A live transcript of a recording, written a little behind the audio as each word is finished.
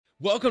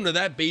Welcome to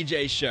That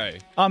BJ Show.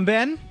 I'm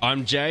Ben.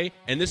 I'm Jay,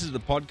 and this is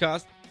the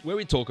podcast where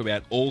we talk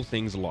about all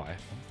things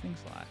life.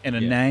 And a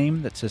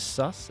name that's as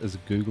sus as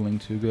Googling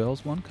 2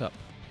 girls, 1 cup.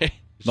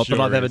 Not Sure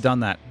that I've ever is.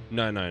 done that.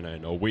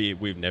 No.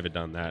 We've never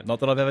done that. Not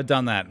that I've ever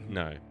done that.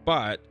 No.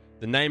 But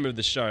the name of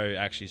the show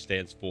actually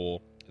stands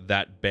for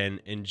That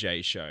Ben and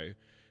Jay Show.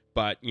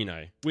 But, you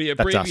know, we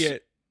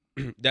abbreviate...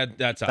 That's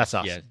us. That's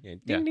us. Yeah. Yeah.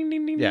 Ding, ding,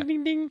 ding, ding, Yeah. ding,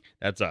 ding, ding.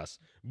 That's us.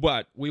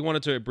 But we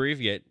wanted to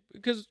abbreviate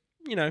because,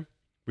 you know,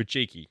 we're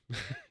cheeky.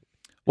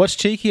 What's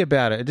cheeky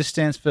about it? It just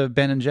stands for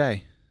Ben and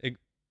Jay,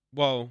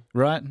 Well,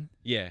 right?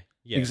 yeah.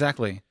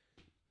 Exactly.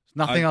 There's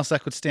nothing else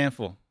that could stand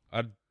for.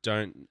 I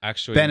don't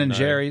actually Ben and know.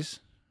 Jerry's.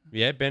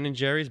 Yeah, Ben and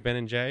Jerry's, Ben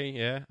and Jay,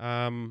 yeah.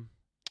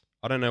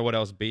 I don't know what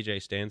else BJ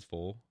stands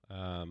for.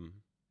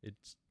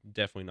 It's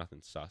definitely nothing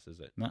sus, is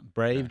it? No,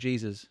 Brave No.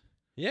 Jesus.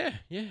 Yeah.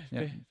 Yeah.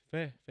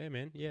 Fair,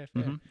 man. Yeah,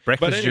 fair. Mhm.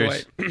 Breakfast But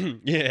anyway, juice.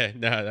 yeah,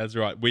 no, that's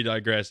right. We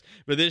digress.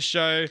 But this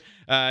show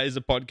is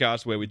a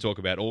podcast where we talk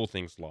about all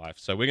things life.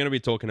 So we're going to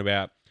be talking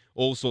about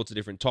all sorts of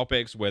different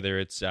topics, whether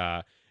it's,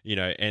 and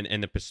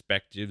the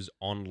perspectives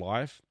on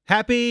life.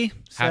 Happy,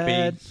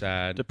 sad,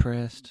 Sad,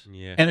 depressed,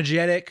 yeah,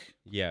 energetic,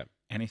 yeah,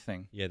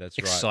 anything. yeah. That's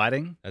right.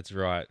 Exciting. That's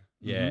right.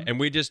 Yeah. Mhm. And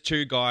we're just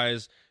two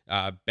guys.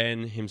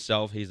 Ben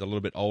himself, he's a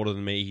little bit older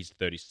than me. He's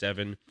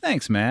 37.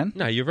 Thanks, man.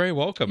 No, you're very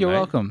welcome. You're mate.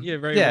 welcome. You're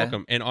very Yeah.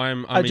 welcome. And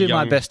I'm I a do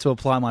my young- best to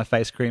apply my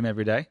face cream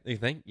every day. You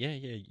think? Yeah.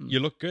 You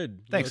look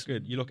good. You Thanks. look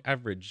good. You look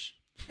average.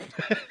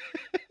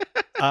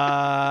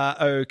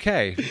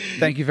 Okay.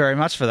 Thank you very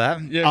much for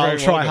that. You're I'll very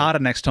try welcome. harder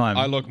next time.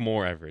 I look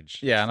more average.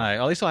 Yeah, I know.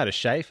 At least I had a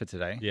shave for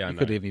today. Yeah, I you know.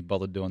 couldn't even be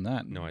bothered doing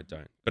that. No, I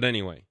don't. But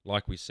anyway,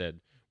 like we said,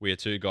 we are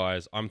two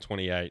guys. I'm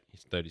 28.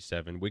 He's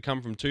 37. We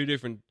come from two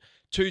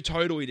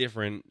totally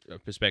different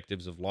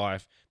perspectives of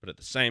life, but at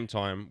the same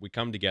time, we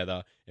come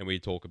together and we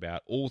talk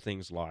about all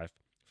things life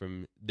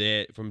from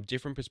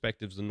different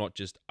perspectives, and not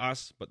just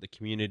us, but the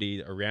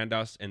community around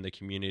us and the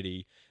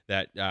community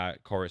that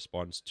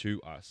corresponds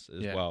to us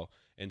as well.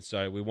 And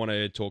so we want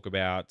to talk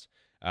about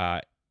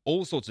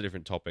all sorts of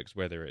different topics,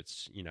 whether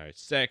it's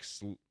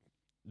sex,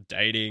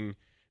 dating,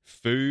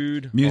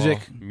 food,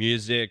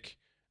 music,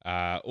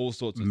 all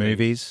sorts of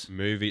Movies. things.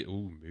 Movies.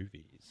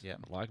 Yeah.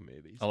 I like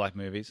movies. I like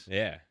movies.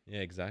 Yeah,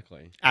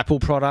 exactly. Apple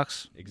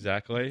products.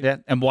 Exactly. Yeah.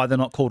 And why they're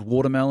not called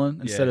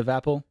watermelon instead of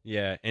apple.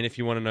 Yeah, and if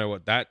you want to know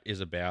what that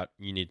is about,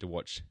 you need to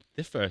watch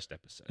the first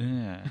episode.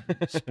 Yeah.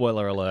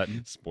 Spoiler alert.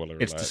 Spoiler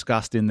It's alert.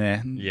 discussed in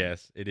there.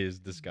 Yes, it is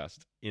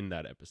discussed in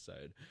that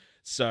episode.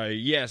 So,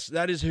 yes,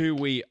 that is who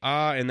we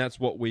are, and that's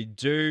what we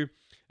do.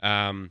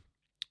 To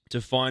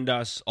find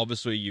us,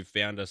 obviously, you've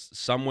found us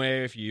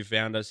somewhere if you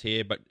found us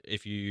here, but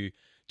if you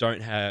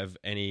don't have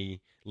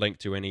any link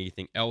to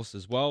anything else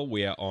as well,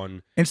 we are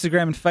on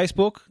Instagram and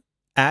Facebook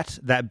at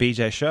That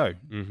BJ Show.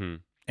 Mm-hmm.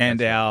 And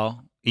That's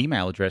our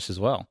email address as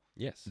well.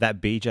 Yes.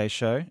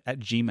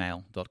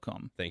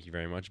 ThatBJShow@gmail.com. Thank you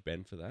very much,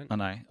 Ben, for that. I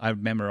know. I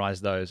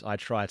memorized those. I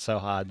tried so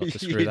hard not to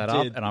screw You that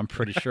up, did. and I'm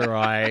pretty sure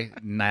I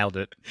nailed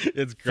it.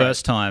 It's great.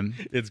 First time.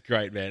 It's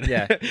great, man.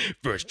 Yeah.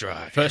 First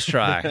try. First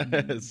try.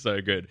 It's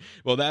so good.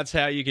 Well, that's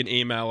how you can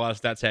email us.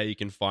 That's how you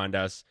can find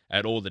us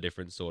at all the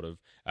different sort of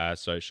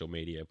social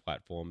media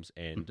platforms,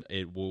 and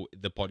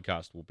the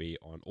podcast will be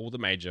on all the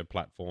major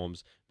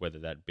platforms, whether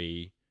that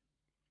be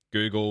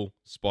Google,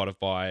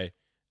 Spotify,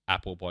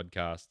 Apple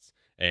Podcasts,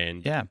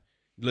 and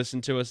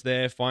listen to us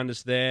there, find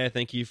us there.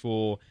 Thank you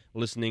for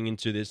listening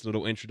into this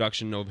little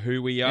introduction of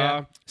who we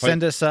are.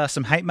 Send us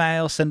some hate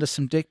mail, send us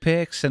some dick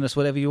pics, send us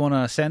whatever you want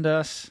to send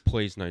us.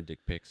 Please, no dick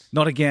pics.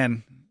 Not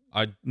again.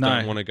 I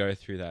don't want to go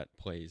through that,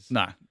 please.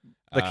 No.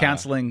 The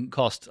counseling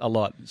cost a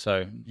lot,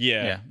 so...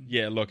 Yeah,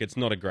 look, it's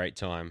not a great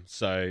time,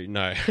 so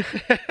no.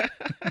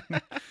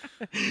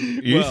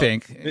 You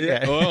think.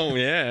 Yeah.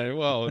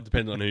 Well, it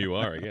depends on who you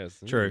are, I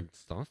guess. True.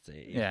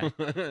 Saucy. Yeah.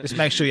 Just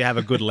make sure you have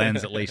a good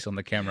lens, at least, on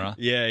the camera.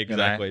 Yeah,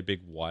 exactly. A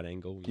big wide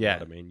angle. You know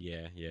what I mean?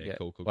 Yeah.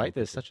 Cool. Wait,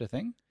 there's such a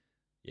thing?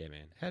 Yeah,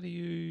 man. How do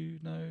you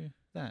know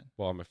that?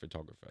 Well, I'm a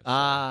photographer. So,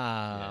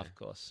 of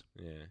course.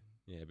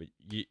 Yeah, but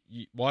you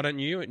why don't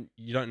you?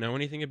 You don't know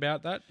anything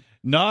about that?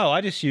 No,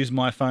 I just use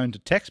my phone to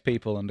text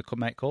people and to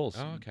make calls.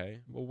 Oh, okay.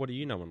 Well, what do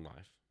you know in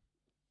life?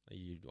 Are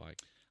you like...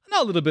 I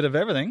know a little bit of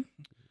everything.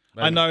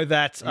 I know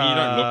that... you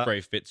don't look very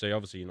fit, so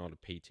obviously you're not a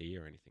PT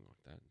or anything like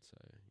that. So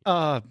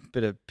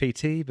bit of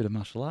PT, bit of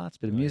martial arts,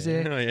 bit of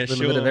music, yeah, a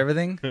little bit of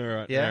everything. All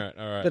right, Yeah.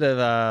 all right. Bit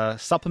of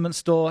supplement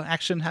store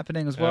action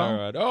happening as well. All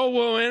right. Oh,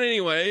 well, and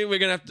anyway, we're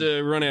going to have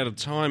to run out of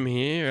time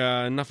here.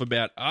 Enough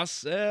about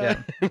us.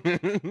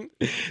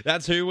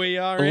 That's who we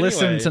are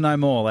Listen anyway. to know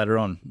more later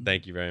on.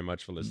 Thank you very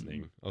much for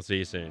listening. I'll see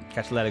you soon.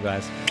 Catch you later,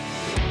 guys.